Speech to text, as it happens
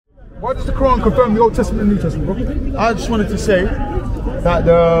Why does the Quran confirm the Old Testament and New Testament, bro? I just wanted to say that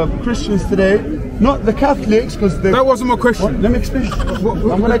the Christians today, not the Catholics, because that wasn't my question. Let me explain.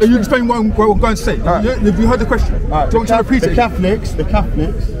 You explain what I'm going to say. Right. Have you heard the question? Right. Do you want to repeat it? The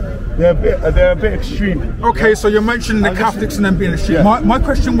Catholics, they're a bit extreme. Okay, so you're mentioning the Catholics and them being extreme. Yeah. My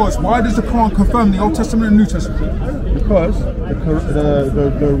question was, why does the Quran confirm the Old Testament and New Testament? Because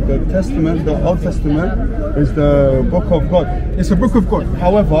the Testament, the Old Testament, is the book of God. It's the book of God.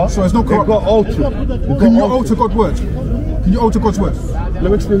 However, so it's not Quran. It got altered. Can you alter God's words? Can you alter God's words? Let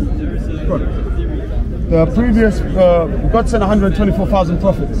me explain. God. The previous, God sent 124,000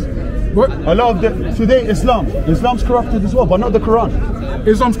 prophets. What? A lot of them, today Islam's corrupted as well, but not the Quran.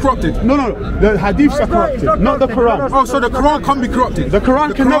 Islam's corrupted? No, the hadiths are corrupted, not the Quran. Oh, so the Quran can't be corrupted? The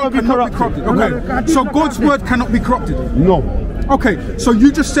Quran can never be corrupted. Okay, so God's word cannot be corrupted? No. Okay, so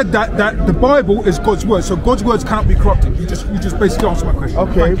you just said that the Bible is God's word, so God's words cannot be corrupted. You just basically answered my question.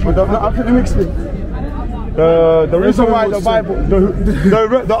 Okay, but let me explain. The reason why the Bible,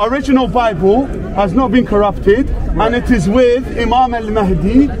 the original Bible has not been corrupted, and it is with Imam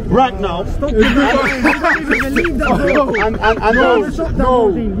al-Mahdi right now. The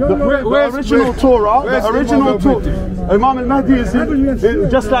original Torah, Imam al-Mahdi is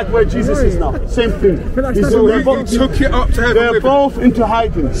just like where Jesus is now. Same thing. He took it up to heaven. They're both into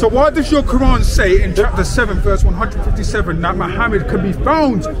hiding. So why does your Quran say in chapter 7, verse 157, that Muhammad can be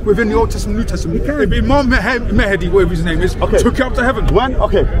found within the Old Testament and New Testament? If Imam Mahdi, whatever his name is, took it up to heaven.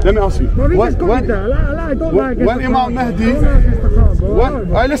 Okay, let me ask you. When Imam Mahdi,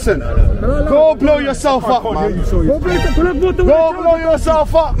 listen, go blow yourself up, man. Go blow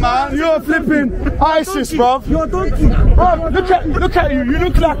yourself up, man. You're flipping ISIS, bruv. Bruv, look at you. You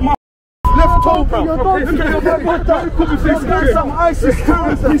look like my left toe, bruv. Look at your brother. Some ISIS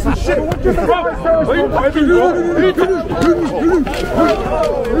terrorist piece of shit.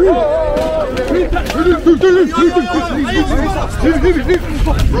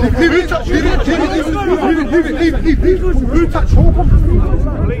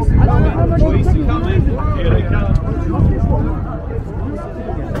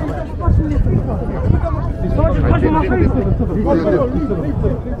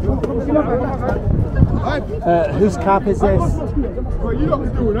 Whose cap is this? Well, you lot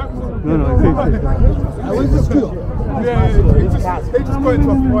can do that. No. Where's the scooter? Yeah, they just go into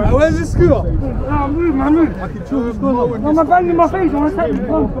a fight. Where's the scooter? Move, man, move. I can chill this scooter. I'm banging in my face, I want to take you.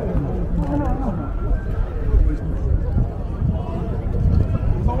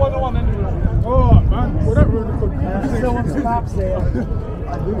 Oh, man. Well, that really good. Still want some maps there. I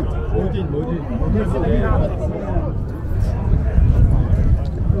do.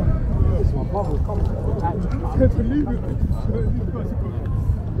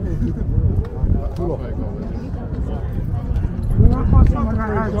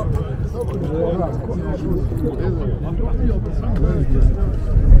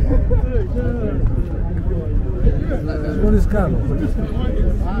 What is Carlo?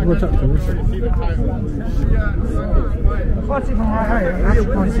 What's up to us? What's it from right here?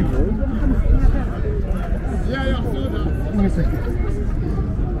 Give me a second.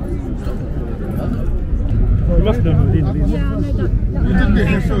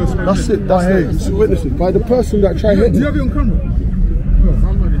 That's it, that's it. Witness it. By the person that tried hitting. Do you have it on camera?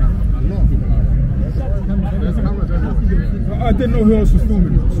 I didn't know who else was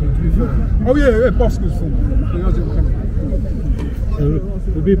filming it. Oh yeah, Bosk was filming.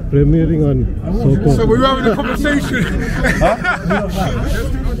 We'll be premiering on SOCO. So we were having a conversation.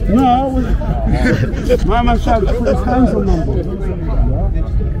 No, my man tried to put his hands on number.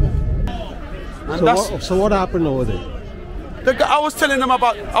 So what happened over there? I was telling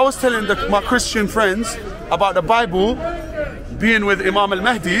my Christian friends about the Bible being with Imam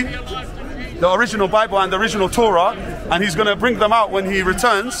al-Mahdi, the original Bible and the original Torah, and he's going to bring them out when he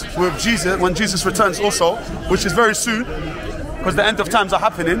returns with Jesus, when Jesus returns also, which is very soon, because the end of times are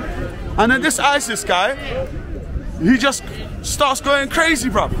happening. And then this ISIS guy, he just starts going crazy,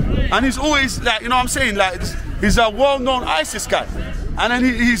 bro. And he's always like, you know what I'm saying, like he's a well-known ISIS guy. And then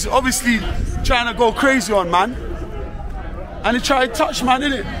he's obviously trying to go crazy on man. And he tried to touch man,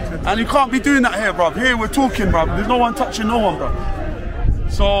 innit? And you can't be doing that here, bro. Here we're talking, bro. There's no one touching no one, bro.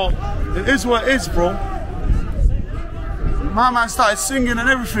 So it is what it is, bro. My man started singing and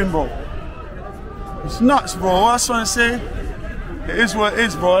everything, bro. It's nuts, bro. That's what I say. It is what it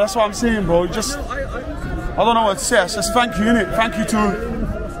is, bro. That's what I'm saying, bro. Just, I don't know what to say. I just thank you, innit? Thank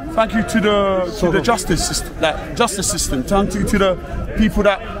you to the justice system, like justice system. Thank you to the people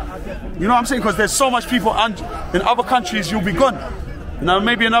that, you know what I'm saying? Because there's so much people, and in other countries you'll be gone. You know,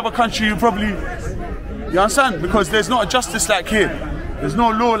 maybe in another country you probably, you understand? Because there's not a justice like here. There's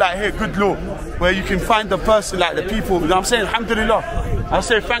no law like here, good law, where you can find the person, like the people. You know what I'm saying? Alhamdulillah. I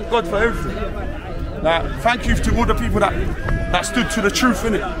say thank God for everything. Like, thank you to all the people that stood to the truth,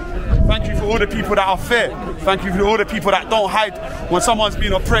 innit? Thank you for all the people that are fair. Thank you for all the people that don't hide. When someone's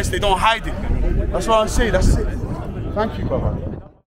being oppressed, they don't hide it. That's what I say, that's it. Thank you, brother.